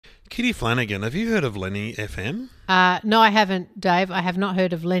Kitty Flanagan, have you heard of Lenny FM? No, I haven't, Dave. I have not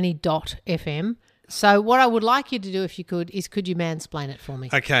heard of Lenny.fm. So what I would like you to do, if you could, is could you mansplain it for me?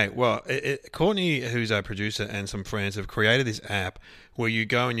 Okay, well, Courtney, who's our producer, and some friends have created this app where you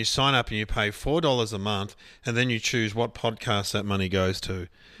go and you sign up and you pay $4 a month and then you choose what podcast that money goes to.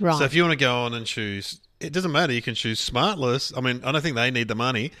 Right. So if you want to go on and choose, it doesn't matter, you can choose Smartless. I mean, I don't think they need the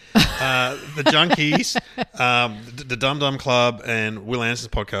money. The Junkies, the Dum Dum Club and Will Anderson's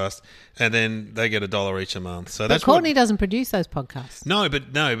podcast, and then they get $1 each a month. So But Courtney doesn't produce those podcasts. No,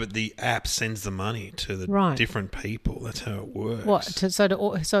 but the app sends the money to the different people. That's how it works. What?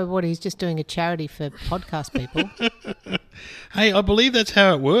 So what? He's just doing a charity for podcast people. Hey, I believe that's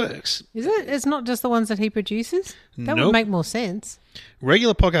how it works. Is it? It's not just the ones that he produces? That Nope. would make more sense.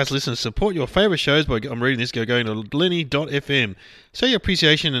 Regular podcast listeners support your favourite shows by, I'm reading this, going to Lenny.fm. Show your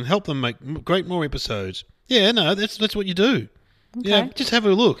appreciation and help them make great more episodes. Yeah, no, that's what you do. Okay. Yeah, just have a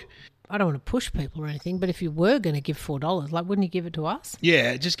look. I don't want to push people or anything, but if you were going to give $4, like, wouldn't you give it to us?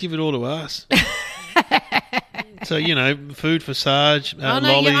 Yeah, just give it all to us. So, food for Sarge,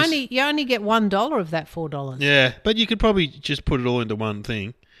 lollies. You only get $1 of that $4. Yeah, but you could probably just put it all into one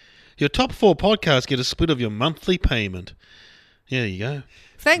thing. Your top 4 podcasts get a split of your monthly payment. Yeah, there you go.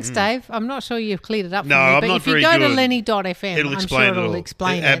 Thanks, Dave. I'm not sure you've cleared it up for No, me, I'm but not if you very go to good. Lenny.fm, It'll I'm explain sure it all. it'll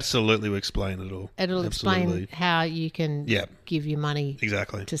explain It it. absolutely will explain it all. It'll explain Absolutely. how you can Yep. give your money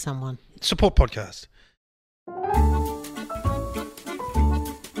Exactly. to someone. Support podcast.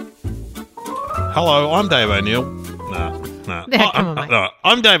 Hello, I'm Dave O'Neill. No. Yeah, come on, mate. No,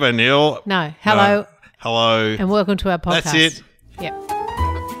 I'm Dave O'Neill. No, hello, Hello. and welcome to our podcast. That's it. Yep.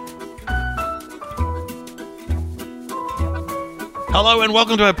 Hello and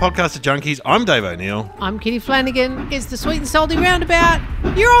welcome to our podcast, The Junkies. I'm Dave O'Neill. I'm Kitty Flanagan. It's the sweet and salty roundabout.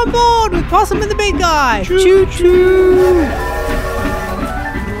 You're on board with Possum and the Big Guy. Choo choo.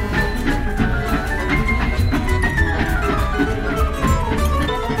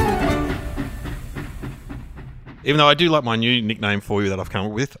 Even though I do like my new nickname for you that I've come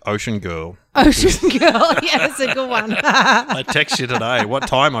up with, Ocean Girl. Ocean Girl. Yeah, that's a good one. I text you today, what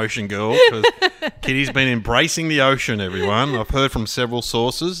time, Ocean Girl? Because Kitty's been embracing the ocean, everyone. I've heard from several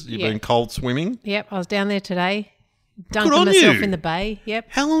sources. You've been cold swimming. Yep, I was down there today. Good Dunking on myself you. in the bay. Yep.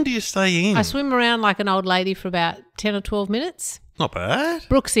 How long do you stay in? I swim around like an old lady for about 10 or 12 minutes. Not bad.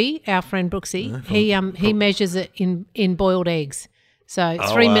 Brooksy, our friend Brooksy, he measures it in boiled eggs. So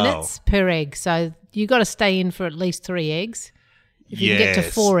 3 wow. minutes per egg. So you got to stay in for at least 3 eggs. If you can get to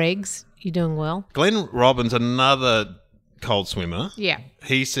 4 eggs, you're doing well. Glenn Robbins, another cold swimmer. Yeah.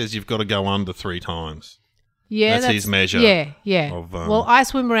 He says you've got to go under 3 times. Yeah, That's his measure Yeah. of, well, I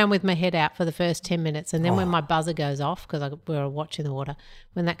swim around with my head out for the first 10 minutes, and then when my buzzer goes off, because we're watching the water,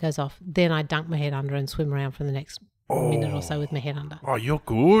 when that goes off, then I dunk my head under and swim around for the next minute or so with my head under. Oh, you're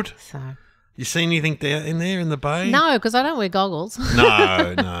good. So You see anything there in the bay? no, because I don't wear goggles.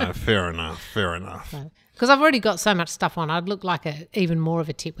 No, fair enough. Because I've already got so much stuff on, I'd look like even more of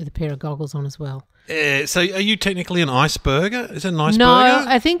a tip with a pair of goggles on as well. So are you technically an iceberger? Is it an iceberger? No,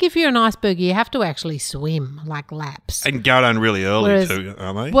 I think if you're an iceberger, you have to actually swim, like laps. And go down really early Whereas- too,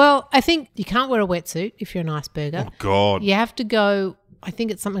 aren't they? Well, I think you can't wear a wetsuit if you're an iceberger. Oh, God. You have to go, I think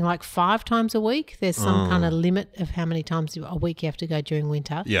it's something like 5 times a week. There's some kind of limit of how many times a week you have to go during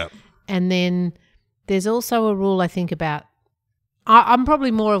winter. Yeah. And then there's also a rule, I think, about I'm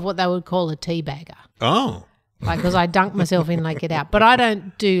probably more of what they would call a teabagger. Oh. Like, because I dunk myself in, like, get out. But I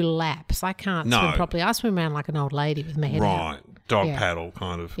don't do laps. I can't No. swim properly. I swim around like an old lady with my head out. Right. Dog Yeah. paddle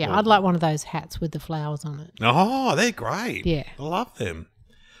kind of. Yeah, I'd like one of those hats with the flowers on it. Oh, they're great. Yeah. I love them.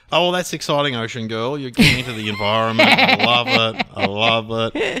 Oh, well, that's exciting, Ocean Girl. You're getting into the environment. I love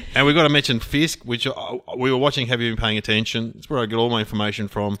it. And we've got to mention Fisk, which we were watching. Have you been paying attention? It's where I get all my information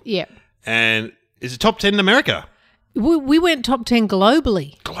from. Yeah. And it's a top 10 in America. We went top 10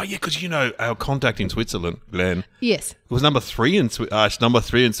 globally. Oh, yeah, because, our contact in Switzerland, Glenn, Yes. it was number 3 in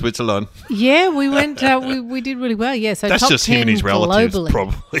Switzerland. Yeah, we went, we did really well. Yeah, so That's top just 10 him and his relatives globally.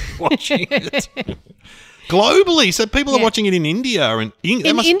 probably watching it. Globally, so people are watching it in India. In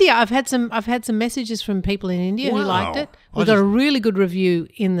India, I've had some messages from people in India who liked it. We got a really good review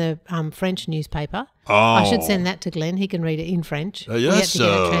in the French newspaper. Oh. I should send that to Glenn. He can read it in French. We had to get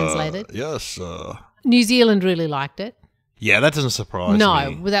it translated. Yes, sir. New Zealand really liked it. Yeah, that doesn't surprise me.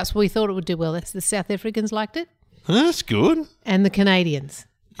 No, we thought it would do well. The South Africans liked it, That's good. and the Canadians.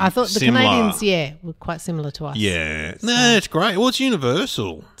 I thought the Similar. Canadians, were quite similar to us. Yeah. No, it's great. Well, it's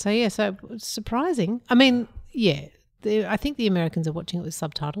universal. So it's surprising. I mean, I think the Americans are watching it with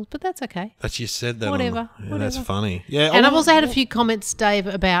subtitles, but that's okay. But you said that. Whatever. That's funny. Yeah. And I've also had a few comments, Dave,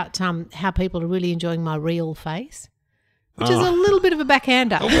 about how people are really enjoying my real face. which is a little bit of a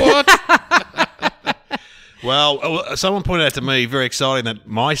backhander. What? Well, someone pointed out to me, very exciting, that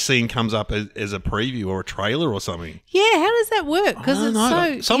my scene comes up as a preview or a trailer or something. Yeah, how does that work? Because I it's don't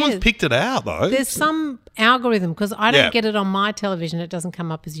know. so... Someone's yeah. picked it out, though. There's some algorithm, because I don't Yeah. get it on my television. It doesn't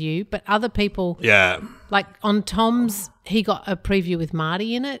come up as you. But other people, Yeah. like on Tom's, he got a preview with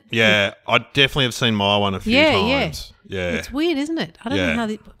Marty in it. Yeah. I definitely have seen my one a few times. Yeah. It's weird, isn't it? I don't Yeah. know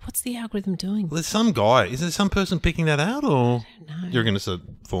how... what's the algorithm doing? Well, there's some guy. Is there some person picking that out, or you're going to say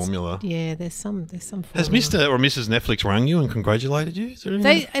formula? Yeah, there's some Has formula. Mr. or Mrs. Netflix rang you and congratulated you? Is there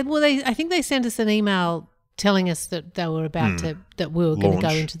anything? I think they sent us an email telling us that they were about to, that we were going to go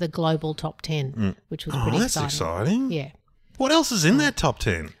Launch. into the global top 10, which was pretty that's exciting. exciting. Yeah. What else is in that top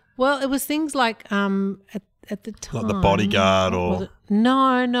 10? Well, it was things like at the time, Like The Bodyguard what or- was it?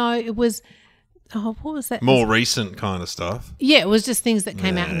 No, it was. Oh, what was that? More recent kind of stuff. Yeah, it was just things that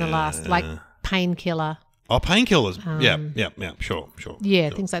came out in the last, like Painkiller. Oh, Painkillers. Yeah, sure. Yeah,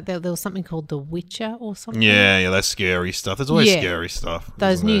 Sure. things like that. There was something called The Witcher or something. Yeah, that's scary stuff. There's always Yeah. scary stuff.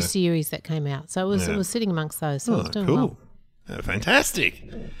 Those isn't new there? series that came out. So it was sitting amongst those. So it was doing cool. well. Yeah, fantastic.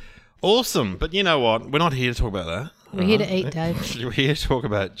 Awesome. But you know what? We're not here to talk about that. We're here to eat, Dave. We're here to talk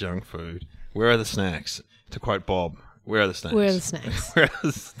about junk food. Where are the snacks? To quote Bob, where are the snacks? Where are the snacks? Where are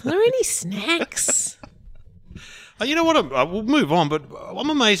the snacks? Are there any snacks? You know what? We'll move on, but I'm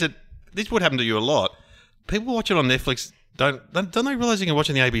amazed that this would happen to you a lot. People watch it on Netflix. Don't they realise you can watch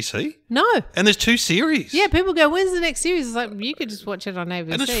it on the ABC? No. And there's 2 series. Yeah, people go, when's the next series? It's like, you could just watch it on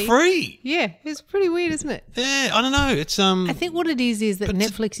ABC. And it's free. Yeah, it's pretty weird, isn't it? Yeah, I don't know. It's I think what it is that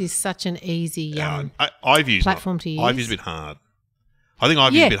Netflix is such an easy iView's platform to use. iView's a bit hard. I think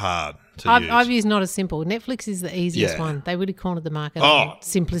iView's Yeah. a bit hard to use. iView's not as simple. Netflix is the easiest Yeah. one. They really cornered the market Oh. on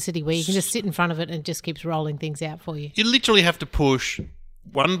simplicity, where you can just sit in front of it and it just keeps rolling things out for you. You literally have to push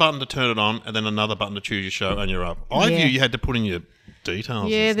one button to turn it on and then another button to choose your show and you're up. iView, Yeah. you had to put in your details.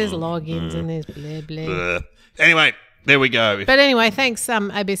 Yeah, and there's stuff. logins and there's blah, blah. Ugh. Anyway, there we go. But anyway, thanks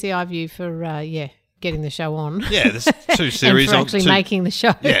ABC iView for, getting the show on. Yeah, there's 2 series. and for actually two- making the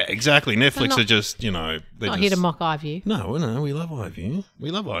show. Yeah, exactly. Netflix not- are just, they're Not just... here to mock iView. No, we love iView. We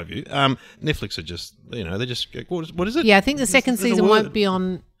love iView. Netflix are just, they're just... What is it? Yeah, I think the second There's a season word. won't be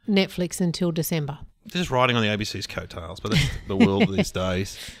on Netflix until December. They're just riding on the ABC's coattails, but that's the world these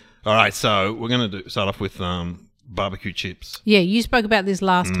days. All right, so we're going to start off with barbecue chips. Yeah, you spoke about this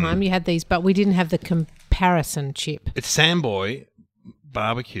last Mm. time. You had these, but we didn't have the comparison chip. It's Samboy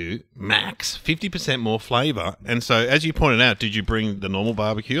Barbecue Max, 50% more flavour. And so, as you pointed out, did you bring the normal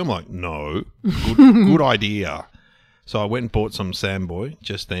barbecue? I'm like, no. Good idea. So I went and bought some Samboy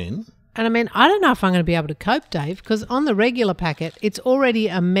just then. And I mean, I don't know if I'm going to be able to cope, Dave, because on the regular packet, it's already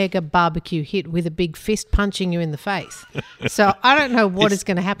a mega barbecue hit with a big fist punching you in the face. So I don't know what is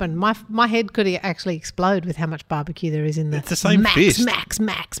going to happen. My head could actually explode with how much barbecue there is in the It's the same max, fist. max.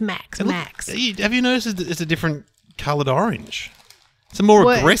 And look, Max. have you noticed it's a different coloured orange? It's a more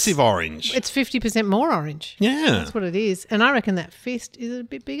Well, aggressive orange. It's 50% more orange. Yeah. That's what it is. And I reckon that fist, is it a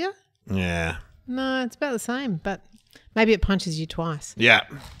bit bigger? Yeah. No, it's about the same, but maybe it punches you twice. Yeah.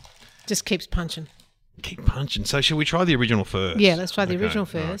 Just keeps punching. Keep punching. So should we try the original first? Yeah, let's try the Okay. original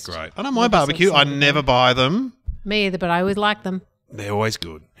All right, first. great. I don't mind barbecue. I never buy them. Me either, but I always like them. They're always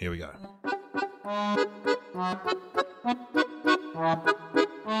good. Here we go.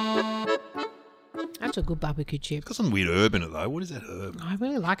 That's a good barbecue chip. Got some weird herb in it though. What is that herb? I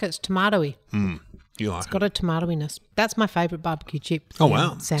really like it. It's tomatoey. You like Got a tomatoiness. That's my favourite barbecue chip. Oh,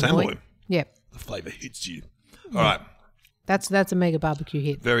 wow. Samboy. Samboy. Yeah, The flavour hits you. All right. that's a mega barbecue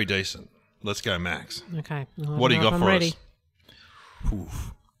hit. Very decent. Let's go, Max. Okay. What do you got I'm for ready. us?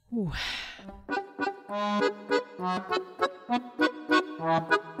 Oof. Ooh.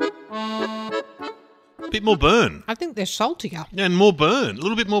 Bit more burn. I think they're saltier. Yeah, and more burn. A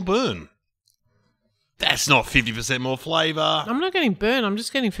little bit more burn. That's not 50% more flavour. I'm not getting burn. I'm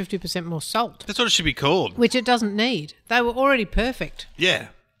just getting 50% more salt, That's what it should be called. which it doesn't need. They were already perfect. Yeah.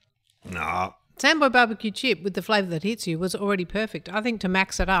 Nah. Samboy barbecue chip with the flavour that hits you was already perfect. I think to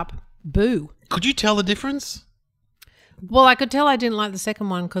max it up, boo. Could you tell the difference? Well, I could tell I didn't like the second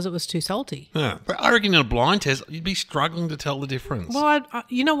one because it was too salty. Yeah. But I reckon in a blind test, you'd be struggling to tell the difference. Well,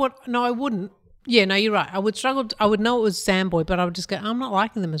 you know what? No, I wouldn't. Yeah, no, you're right. I would struggle. I would know it was Samboy, but I would just go, I'm not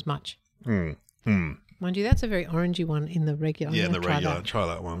liking them as much. Mind you, that's a very orangey one in the regular. I'm Yeah, in the gonna try regular. that. Try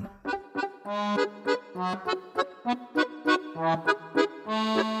that one.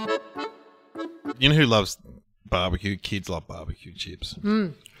 You know who loves barbecue? Kids love barbecue chips.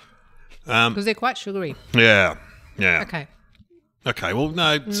 Because they're quite sugary. Yeah. Yeah. Okay. Okay, well,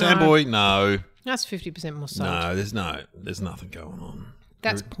 no. Samboy, no. That's 50% more salt. No, there's nothing going on.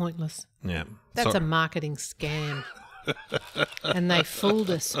 That's pointless. Yeah. That's So- a marketing scam. And they fooled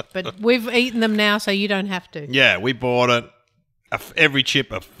us. But we've eaten them now, so you don't have to. Yeah, we bought it. Every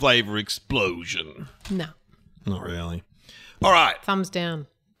chip a flavour explosion. No. Not really. All right. Thumbs down.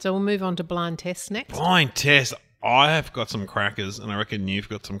 So we'll move on to blind tests next. Blind test. I have got some crackers, and I reckon you've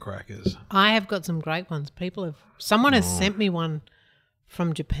got some crackers. I have got some great ones. Someone has sent me one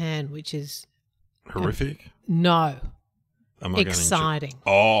from Japan, which is Horrific? no Am I exciting.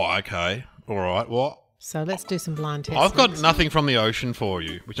 Oh, okay. All right. What? So let's do some blind tests. I've got next. nothing from the ocean for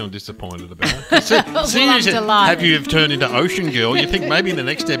you, which I'm disappointed about. I'm delighted. Have you turned into ocean girl? You think maybe the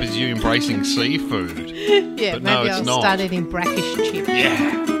next step is you embracing seafood. Yeah, but maybe no, it's I'll not. start eating brackish chips.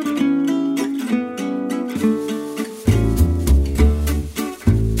 Yeah.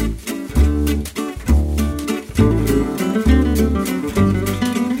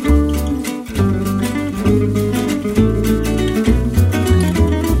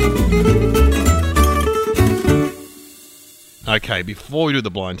 Okay, before we do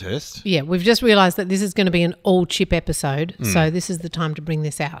the blind test, Yeah, we've just realised that this is going to be an all chip episode, so this is the time to bring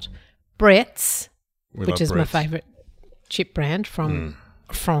this out. Brett's, we which love is my Brett's. favourite chip brand from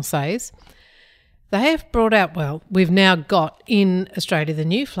Française, they have brought out, well, we've now got in Australia the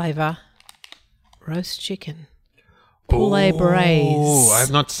new flavour, roast chicken. Poulet braise. Oh, I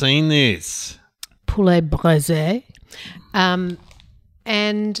have not seen this. Poulet braisé. And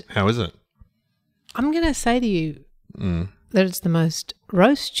How is it? I'm going to say to you that it's the most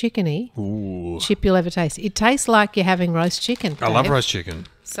roast chickeny Ooh. chip you'll ever taste. It tastes like you're having roast chicken. I love Dave. roast chicken.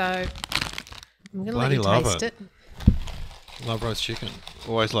 So I'm going to let Bloody you love taste it. it. Love roast chicken.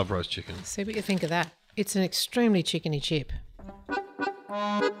 Always love roast chicken. See what you think of that. It's an extremely chickeny chip.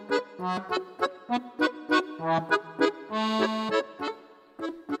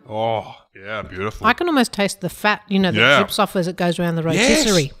 Oh, yeah, beautiful. I can almost taste the fat, that Yeah. drips off as it goes around the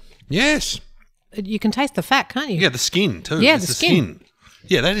rotisserie. Yes. You can taste the fat, can't you? Yeah, the skin too. Yeah, It's the skin.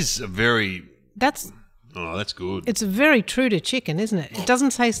 Yeah, that is a very. That's good. It's very true to chicken, isn't it? It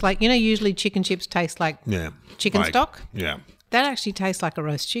doesn't taste like, usually chicken chips taste like Yeah. chicken stock. Yeah. That actually tastes like a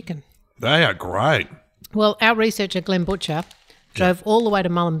roast chicken. They are great. Well, our researcher, Glenn Butcher, drove all the way to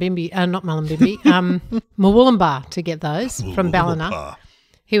Murwillumbah to get those from Ballina.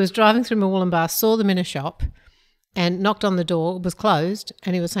 He was driving through Murwillumbah, saw them in a shop and knocked on the door. It was closed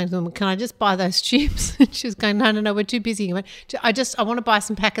and he was saying to them, can I just buy those chips? And she was going, no, we're too busy. He went, I want to buy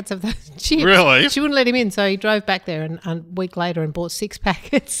some packets of those chips. Really? She wouldn't let him in, so he drove back there and a week later and bought 6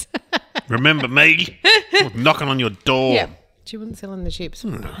 packets. Remember me? Knocking on your door. Yeah, she wouldn't sell him the chips.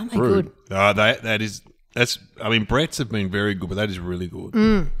 Aren't they Rude. good? Brett's have been very good, but that is really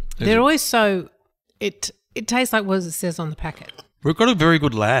good. They're always so, it tastes like what it says on the packet. We've got a very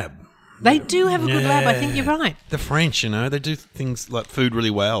good lab. They do have a good lab. I think you're right. The French, they do things like food really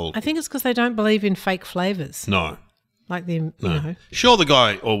well. I think it's because they don't believe in fake flavours. No. Like the, Sure, the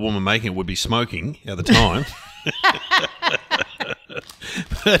guy or woman making it would be smoking at the time.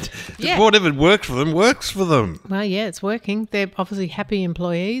 But Yeah. whatever works for them, works for them. Well, yeah, it's working. They're obviously happy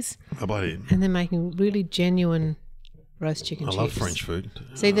employees How about it? and they're making really genuine roast chicken I chips. love French food.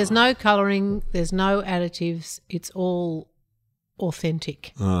 See, there's no colouring, there's no additives. It's all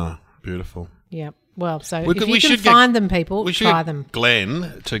authentic. Ah, beautiful. Yeah. Well, so We if could- you we can should get- find them, people, We should try get them.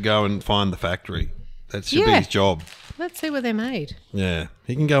 Glenn to go and find the factory. That should be Yeah. his job. Let's see where they're made. Yeah,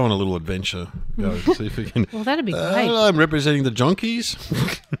 he can go on a little adventure. Go see if we can. Well, that'd be great. I'm representing the jonkies.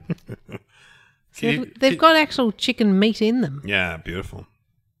 They've got actual chicken meat in them. Yeah, beautiful.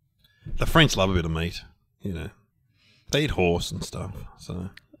 The French love a bit of meat. They eat horse and stuff. So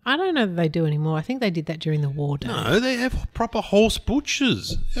I don't know that they do anymore. I think they did that during the war days. no, they have proper horse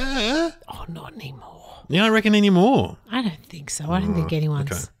butchers. Yeah, Oh, not anymore. I reckon anymore. I don't think so. I don't think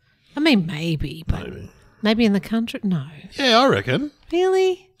anyone's. okay. I mean, maybe, but maybe in the country. No, Yeah, I reckon.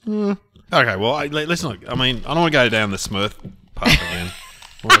 really. Okay, well, let's not. I don't want to go down the Smurf path again.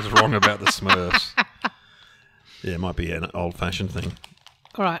 What was wrong about the Smurfs? Yeah, it might be an old-fashioned thing.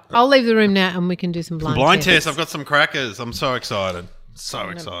 All right, I'll leave the room now, and we can do some blind Blind tests. test. I've got some crackers. I'm so excited. So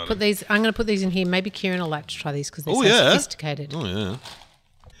excited. Put these. I'm going to put these in here. Maybe Kieran will like to try these because they're Oh, so yeah. sophisticated. Oh yeah.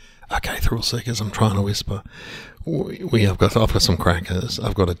 Okay, thrill seekers. I'm trying to whisper. I've got some crackers.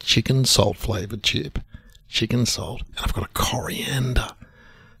 I've got a chicken salt flavored chip, chicken salt, and I've got a coriander.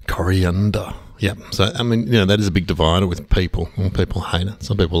 Yep. So that is a big divider with people. Some people hate it.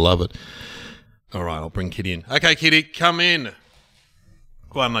 Some people love it. All right, I'll bring Kitty in. Okay, Kitty, come in.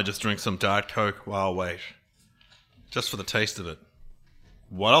 Why don't I just drink some Diet Coke while I wait? Just for the taste of it.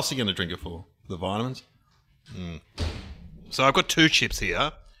 What else are you going to drink it for? The vitamins? So I've got 2 chips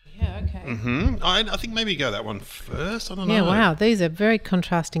here. Yeah. Okay. I think maybe go that one first. I don't know. Yeah. Wow. These are very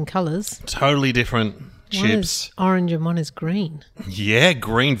contrasting colours. Totally different One chips. is orange and one is green. Yeah,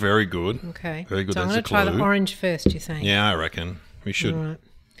 green, very good. Okay. Very good. So I'm That's going a to try the clue. orange first, you're saying? Yeah, I reckon we should. All right.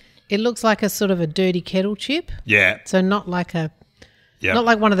 It looks like a sort of a dirty kettle chip. Yeah. So not like Yeah. not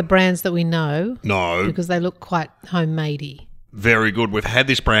like one of the brands that we know No. because they look quite homemadey. Very good. We've had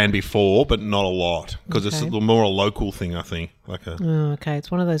this brand before, but not a lot because it's Okay. a little more a local thing, I think. Like a Oh, okay.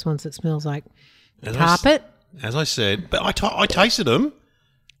 It's one of those ones that smells like as carpet. As I said, but I tasted them.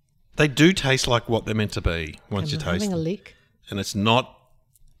 They do taste like what they're meant to be once you I'm taste having a them, lick. and it's not.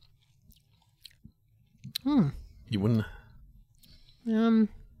 You wouldn't.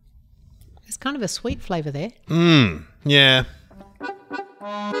 There's kind of a sweet flavour there. Yeah.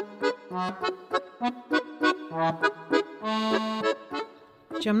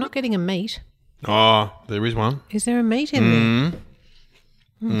 Gee, I'm not getting a meat. Oh, there is one. Is there a meat in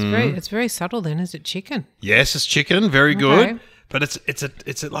there? It's very subtle then. Is it chicken? Yes, it's chicken. Very good. Okay. But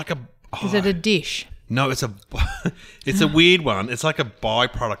it's like a. Is it a dish? No, it's a. It's a weird one. It's like a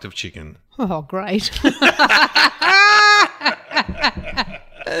byproduct of chicken. Oh, great.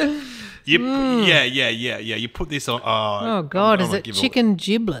 Yeah. You put this on. Oh, God. Is it chicken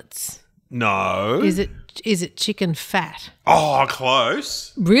giblets? No. Is it chicken fat? Oh,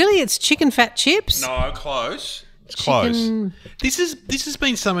 close. Really? It's chicken fat chips? No, close. It's Chicken- close. This has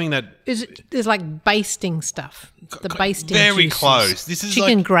been something that There's like basting stuff. The basting very juices. close. This is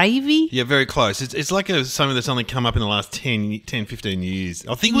chicken like, gravy? yeah, very close. It's like something that's only come up in the last 10, 15 years.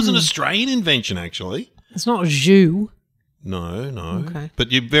 I think it was an Australian invention, actually. It's not jus. No. Okay.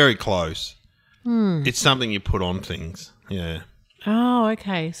 But you're very close. It's something you put on things. Yeah. Oh,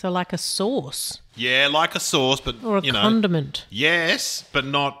 okay. So like a sauce Yeah, like a sauce, but, or a condiment. Yes, but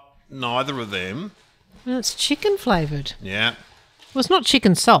neither of them. And it's chicken flavoured. Yeah. Well, it's not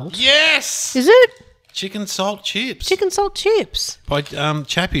chicken salt. Yes! Is it? Chicken salt chips. Chicken salt chips. By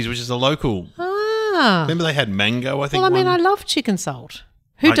Chappies, which is a local. Ah. Remember they had mango, I think. Well, I mean, I one? love chicken salt.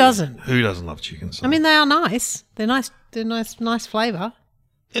 Who doesn't? Who doesn't love chicken salt? I mean, they are nice. They're nice. They're nice flavour.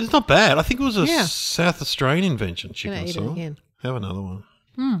 it's not bad. I think it was a Yeah. South Australian invention, chicken Gonna eat it salt. again. Have another one.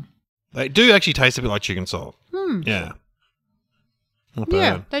 They do actually taste a bit like chicken salt. Yeah. Not bad.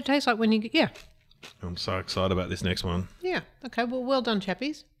 Yeah, they taste like when you get. Yeah. I'm so excited about this next one. Yeah. Okay. Well done,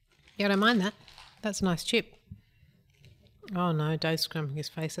 chappies. Yeah, I don't mind that. That's a nice chip. Oh no, Dave's scrubbing his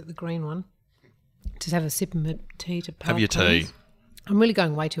face at the green one. Just have a sip of my tea to Have your tea. I'm really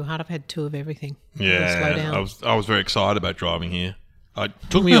going way too hard. I've had 2 of everything. Slow Yeah, down. I was very excited about driving here. It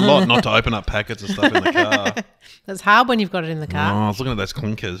took me a lot not to open up packets of stuff in the car. That's hard when you've got it in the Oh, car. I was looking at those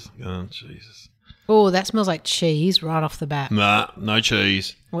clinkers. Oh, Jesus. Oh, that smells like cheese right off the bat. Nah, no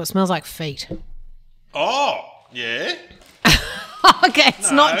cheese. Well, it smells like feet. Oh, yeah? Okay,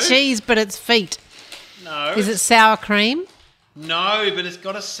 it's not cheese, but it's feet. No. Is it sour cream? No, but it's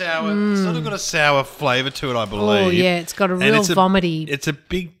got a sour. It's sort of got a sour flavour to it, I believe. Oh, yeah, it's got a And real vomity. It's a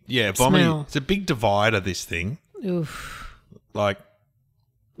big, vomity. smell. It's a big divider. This thing, Oof. like,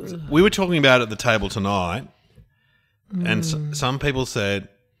 we were talking about it at the table tonight, and some people said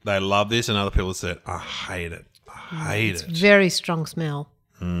they love this, and other people said I hate it. I hate it. Very strong smell.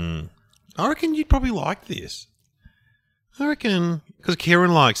 I reckon you'd probably like this. I reckon because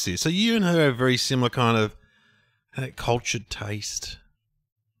Kieran likes this, so you and her have very similar kind of cultured taste.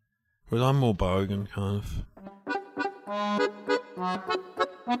 Whereas I'm more bogan kind of.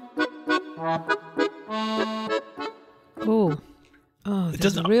 Oh, there's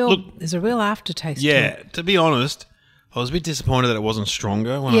doesn't- a real look- there's a real aftertaste. to Yeah, it. to be honest, I was a bit disappointed that it wasn't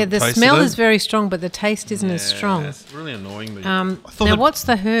stronger. When Yeah, I the tasted smell it. is very strong, but the taste isn't as strong. It's really annoying me. Now, I thought that- what's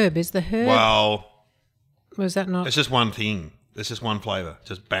the herb? Is the herb? Well, Was that not? it's just one thing. It's just one flavour.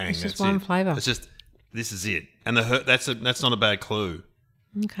 Just bang. It's just that's one it. flavour. It's just this is it. And that's not a bad clue.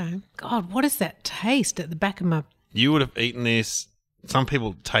 Okay. God, what is that taste at the back of my? You would have eaten this. Some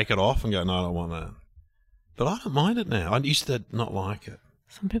people take it off and go, "No, I don't want that." But I don't mind it now. I used to not like it.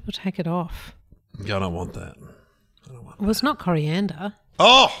 Some people take it off. I go, I don't want that. I don't want that. Well, it's not coriander.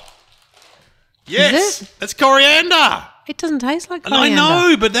 Oh, yes, Is it's coriander. It doesn't taste like And I coriander.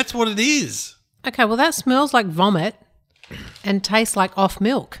 know, but that's what it is. Okay, well that smells like vomit and tastes like off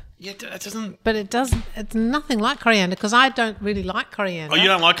milk. Yeah, it doesn't. But it doesn't. It's nothing like coriander because I don't really like coriander. Oh, you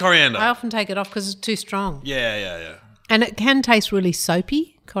don't like coriander? I often take it off because it's too strong, Yeah. and it can taste really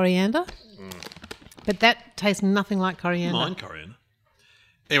soapy coriander. But that tastes nothing like coriander. Mind coriander.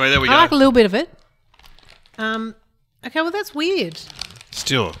 Anyway, there we I go. like a little bit of it. Okay, well that's weird.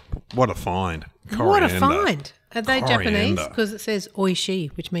 Still, what a find. What Coriander. a find! Are they Japanese? Coriander. Because it says oishi,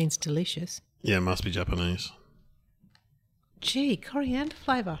 which means delicious. Yeah, it must be Japanese. Gee, coriander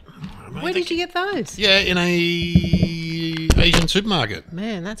flavour. Mate, Where did you get those? Yeah, in a Asian supermarket.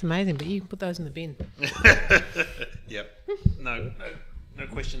 Man, that's amazing, but you can put those in the bin. Yep. No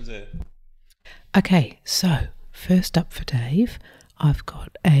questions there. Okay, so first up for Dave, I've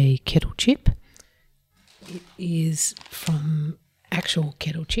got a kettle chip. It is from actual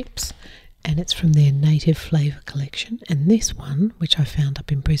kettle chips, and it's from their native flavour collection. And this one, which I found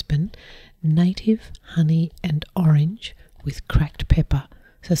up in Brisbane, native honey and orange with cracked pepper.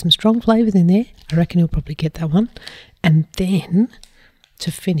 So some strong flavours in there. I reckon you'll probably get that one. And then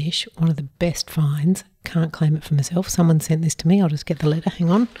to finish, one of the best finds, can't claim it for myself. Someone sent this to me. I'll just get the letter.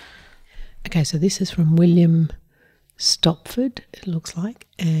 Hang on. Okay, so this is from William Stopford, it looks like,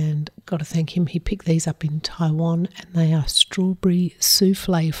 and got to thank him. He picked these up in Taiwan, and they are strawberry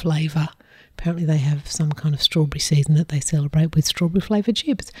souffle flavour. Apparently they have some kind of strawberry season that they celebrate with strawberry flavoured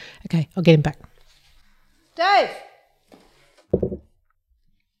chips. Okay, I'll get him back. Dave!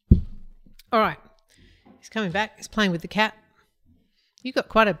 All right, he's coming back. He's playing with the cat. You've got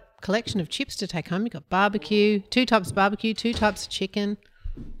quite a collection of chips to take home. You've got barbecue, 2 types of barbecue, 2 types of chicken.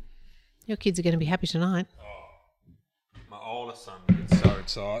 Your kids are going to be happy tonight. My oldest son gets so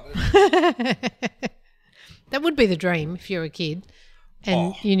excited. That would be the dream if you're a kid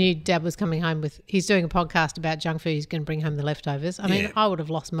and you knew Dad was coming home with, he's doing a podcast about junk food, he's going to bring home the leftovers. I mean, I would have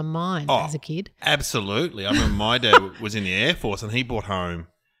lost my mind as a kid. Absolutely. I remember my dad was in the Air Force and he brought home,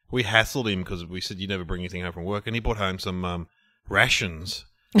 we hassled him because we said you never bring anything home from work, and he brought home some rations,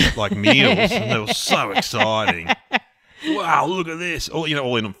 like meals, and they were so exciting. Wow, look at this. All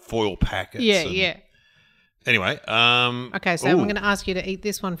in foil packets. Yeah. Anyway. Okay, so I'm going to ask you to eat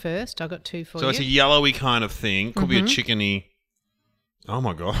this one first. I've got 2 for you. So it's a yellowy kind of thing. Could be a chickeny. Oh,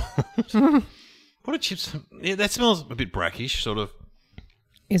 my God. What are chips? Yeah, that smells a bit brackish, sort of.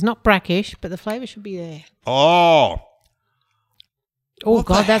 It's not brackish, but the flavour should be there. Oh,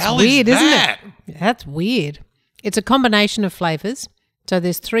 God, that's weird, isn't it? That's weird. It's a combination of flavours. So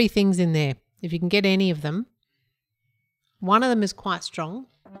there's 3 things in there. If you can get any of them. One of them is quite strong.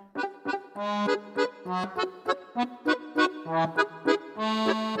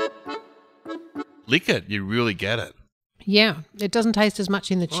 Lick it. You really get it. Yeah. It doesn't taste as much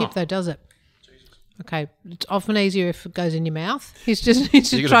in the chip though, does it? Okay. It's often easier if it goes in your mouth. He's just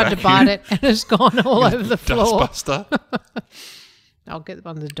tried to bite it and it's gone all over the floor. Dustbuster. I'll get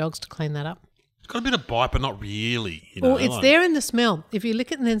one of the dogs to clean that up. It's got a bit of bite, but not really. Well, it's there in the smell. If you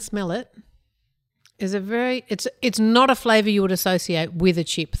lick it and then smell it, it's not a flavour you would associate with a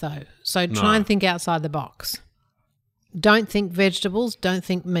chip though. So try and think outside the box. Don't think vegetables, don't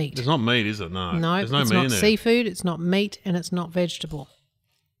think meat. It's not meat, is it? No. No, there's no it's meat not in there. Seafood, it's not meat, and it's not vegetable.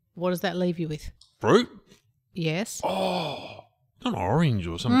 What does that leave you with? Fruit? Yes. Oh, an orange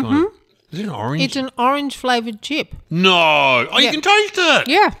or some kind of... Is it an orange? It's an orange flavoured chip. No. Oh, you can taste it.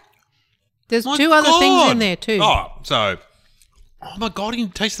 Yeah. There's 2 other things in there too. Oh, so... Oh, my God, you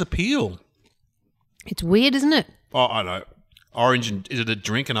can taste the peel. It's weird, isn't it? Oh, I know. Orange and... Is it a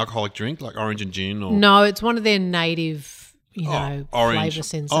drink, an alcoholic drink, like orange and gin? Or No, it's one of their native, orange. flavour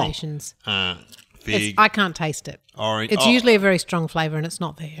sensations. Fig. I can't taste it. Orange. It's usually a very strong flavour and it's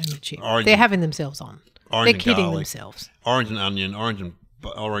not there in the chip. Orange They're and- having themselves on. Orange They're and kidding garlic. themselves. Orange and onion, orange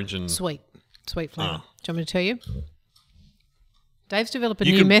and... Sweet flavour. Oh. Do you want me to tell you? Dave's developed a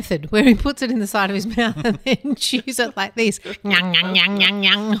new method where he puts it in the side of his mouth and then chews it like this. Nyang, nyang, nyang, nyang,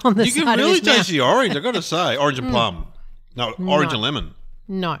 nyang, on the You side can of really his mouth. taste the orange, I've got to say. Orange and plum. No, orange and lemon.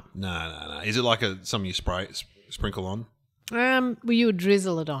 No. No. Is it like something you sprinkle on? Well, you would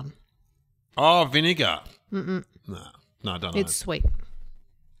drizzle it on. Oh, vinegar. No, I don't know. It's sweet.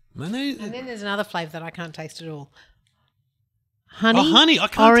 Man, And then there's another flavour that I can't taste at all. Honey, honey, I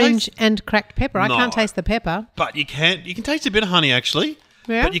can't orange taste- and cracked pepper. I No. can't taste the pepper. But you can taste a bit of honey actually.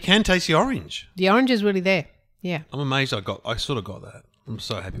 Yeah? But you can taste the orange. The orange is really there. Yeah. I'm amazed I sort of got that. I'm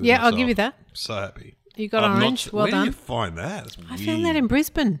so happy with Yeah, myself. I'll give you that. So happy. You got I'm not- orange. Well where done. do you find that? It's I weird. found that in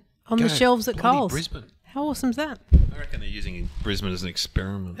Brisbane on the Go shelves at bloody Coles. Brisbane. How awesome's that? I reckon they're using Brisbane as an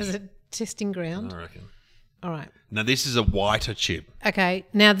experiment. As a testing ground. I reckon. All right. Now this is a whiter chip. Okay.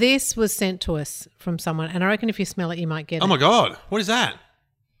 Now this was sent to us from someone, and I reckon if you smell it, you might get Oh it. my God! What is that?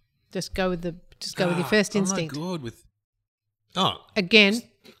 Just go with your first instinct. I'm not good with. Oh, Again.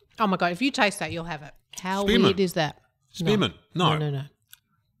 Oh my God! If you taste that, you'll have it. How Spearmint. weird is that? spearmint. No. No.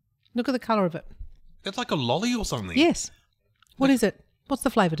 Look at the colour of it. It's like a lolly or something. Yes. What is it? What's the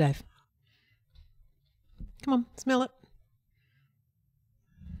flavour, Dave? Come on, smell it.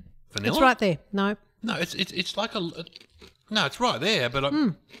 Vanilla. It's right there. No. No, it's like no, it's right there, but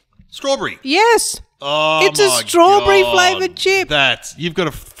strawberry. Yes. Oh, It's a my strawberry God. flavoured chip. You've got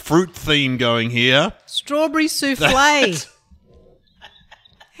a fruit theme going here. Strawberry souffle.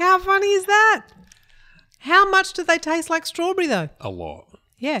 How funny is that? How much do they taste like strawberry, though? A lot.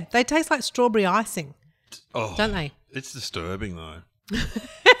 Yeah, they taste like strawberry icing, Oh, don't they? It's disturbing, though.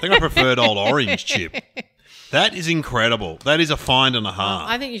 I think I preferred old orange chip. That is incredible. That is a find and a half.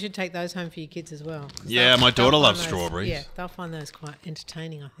 I think you should take those home for your kids as well. Yeah, my daughter they'll loves find those- strawberries. Yeah, they'll find those quite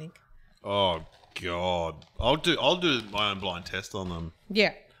entertaining, I think. Oh, God. I'll do my own blind test on them.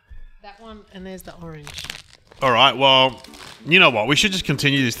 Yeah. That one, and there's the orange. All right, well, you know what? We should just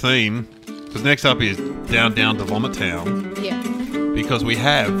continue this theme, because next up is Down to Vomit Town, Yeah. because we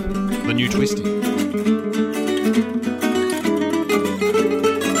have the new Twisty.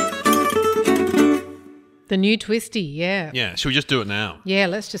 The new Twisty, yeah. Yeah, should we just do it now? Yeah,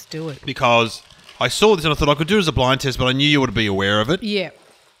 let's just do it. Because I saw this and I thought I could do it as a blind test, but I knew you would be aware of it. Yeah.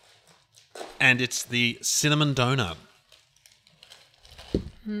 And it's the cinnamon donut.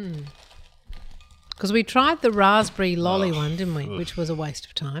 Because we tried the raspberry lolly one, didn't we? Which was a waste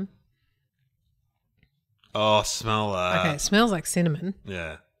of time. Oh, smell that. Okay, it smells like cinnamon.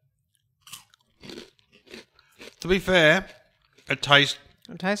 Yeah. To be fair, it tastes...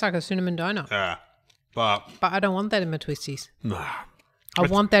 It tastes like a cinnamon donut. Yeah. But... But I don't want that in my Twisties. Nah. I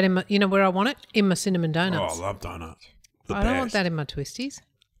want that in my... You know where I want it? In my cinnamon Oh, donuts. I love donuts. I don't want that in my Twisties.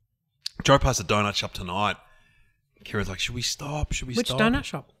 Drove past the donut shop tonight. Kira's like, should we stop? Should we Which stop? donut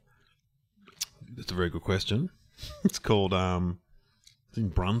shop? That's a very good question. It's called, it's in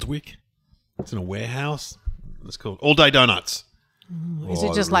Brunswick. It's in a warehouse. It's called All Day Donuts. Is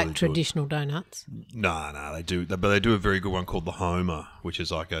it just like traditional donuts? No, they do. But they do a very good one called the Homer, which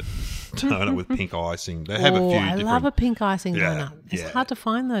is like a donut with pink icing. They have a few I different... love a pink icing Yeah, donut. It's yeah. hard to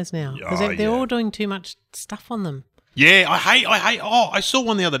find those now because Oh, they're yeah. all doing too much stuff on them. Yeah, I hate... Oh, I saw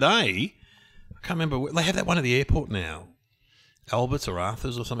one the other day. I can't remember. They have that one at the airport now. Albert's or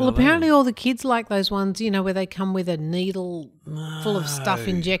Arthur's or something Well, like that. apparently all the kids like those ones, you know, where they come with a needle full of stuff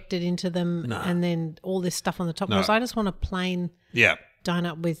injected into them and then all this stuff on the top. No. Whereas I just want a plain Yeah.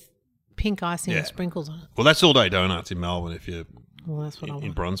 donut with pink icing Yeah. and sprinkles on it. Well, that's All Day Donuts in Melbourne if you're Well, that's what I in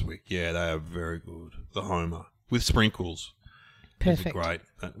want. Brunswick. Yeah, they are very good. The Homer. With sprinkles. These are Perfect. great.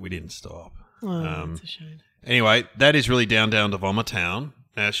 But we didn't stop. Oh, that's a shame. Anyway, that is really down to Vomit Town.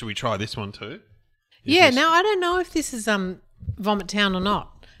 Now, should we try this one too? Yeah, now I don't know if this is Vomit Town or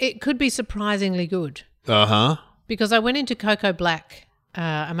not. It could be surprisingly good Uh-huh. because I went into Cocoa Black.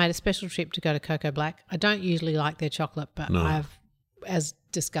 I made a special trip to go to Cocoa Black. I don't usually like their chocolate, but I've, as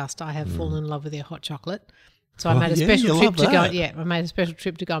discussed, I have fallen in love with their hot chocolate. So I made a special trip to go. Yeah, I made a special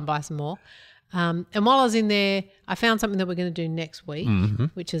trip to go and buy some more. And while I was in there, I found something that we're going to do next week,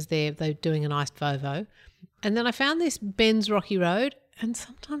 which is they're doing an iced Vovo. And then I found this Ben's Rocky Road, and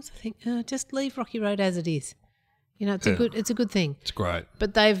sometimes I think, just leave Rocky Road as it is. You know, it's a good thing. It's great.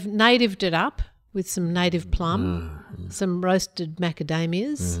 But they've natived it up with some native plum, some roasted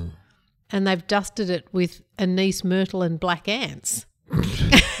macadamias, and they've dusted it with anise, myrtle, and black ants.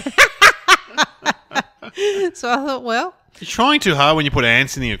 So I thought, well, You're trying too hard when you put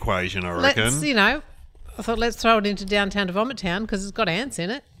ants in the equation, I reckon. let's, you know, I thought let's throw it into Downtown to Vomit Town because it's got ants in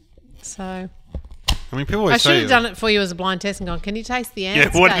it. So I mean, people always I say... should have done it for you as a blind test and gone, can you taste the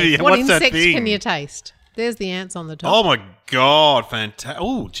ants? what Dave? do you- What what's that insects thing? can you taste? There's the ants on the top. Oh, my God. Fantastic.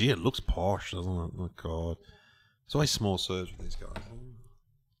 Oh, gee, it looks posh, doesn't it? Oh, God. It's always small serves with these guys.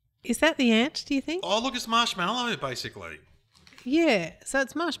 Is that the ant, do you think? Oh, look, it's marshmallow, basically. Yeah. So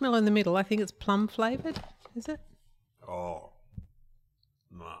it's marshmallow in the middle. I think it's plum flavoured. Is it? Oh.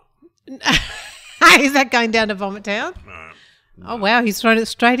 No. Is that going down to Vomit Town? No. Oh, wow. He's thrown it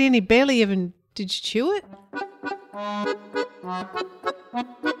straight in. He barely even... Did you chew it?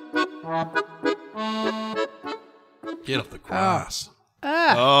 Get off the grass.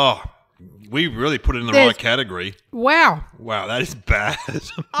 Oh. We really put it in the There's- right category. Wow. Wow, that is bad.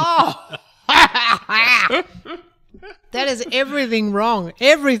 Oh. That is everything wrong.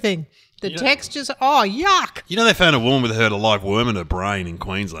 Everything. The textures. Oh, yuck. You know they found a woman with a live worm in her brain in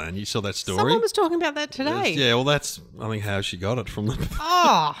Queensland. You saw that story? Someone was talking about that today. Yeah, well, that's, I think, how she got it from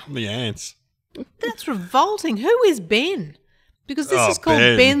Oh, the ants. that's revolting. Who is Ben? Because this Oh, is called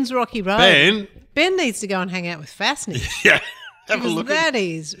Ben. Ben's Rocky Road. Ben? Ben needs to go and hang out with Fastney. Yeah. Have a Because look that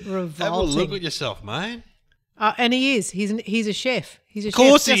is have a look revolting. at yourself, mate. And he is. He's a chef. He's a chef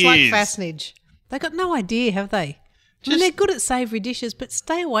course just he like is. Fastnage. They got no idea, have they? I mean, they're good at savoury dishes, but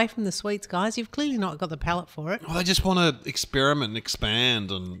stay away from the sweets, guys. You've clearly not got the palate for it. Well, they just want to experiment and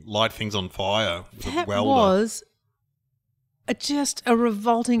expand and light things on fire. with a That welder. was just a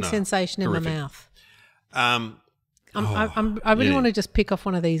revolting No, sensation in horrific. my mouth. I really yeah. want to just pick off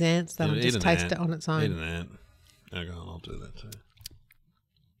one of these ants, though, and Eat just an taste ant. it on its Eat own. an ant. Hang on, I'll do that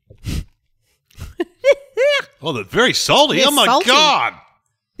too. Oh, they're very salty. They're oh, my salty. God.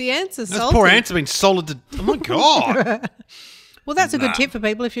 The ant's are Those salty. poor ants have been salted to... Oh, my God. Well, that's a good tip for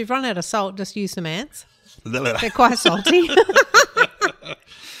people. If you've run out of salt, just use some ants. They're Well, quite salty.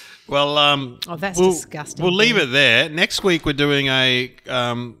 Oh, that's disgusting. We'll leave it there. Next week, we're doing a...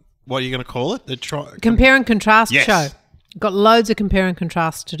 what are you going to call it? Compare and contrast Yes. show. Got loads of compare and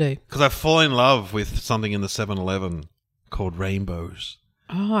contrast to do. Because I fall in love with something in the 7-Eleven called rainbows.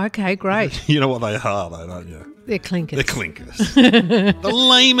 Oh, okay, great. You know what they are, though, don't you? They're clinkers. They're clinkers. The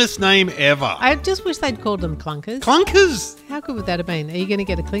lamest name ever. I just wish they'd called them clunkers. Clunkers. How good would that have been? Are you going to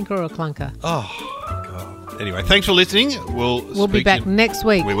get a clinker or a clunker? Oh, God. Anyway, thanks for listening. We'll be speak back to- next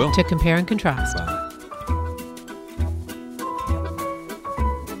week We will. to compare and contrast. Bye.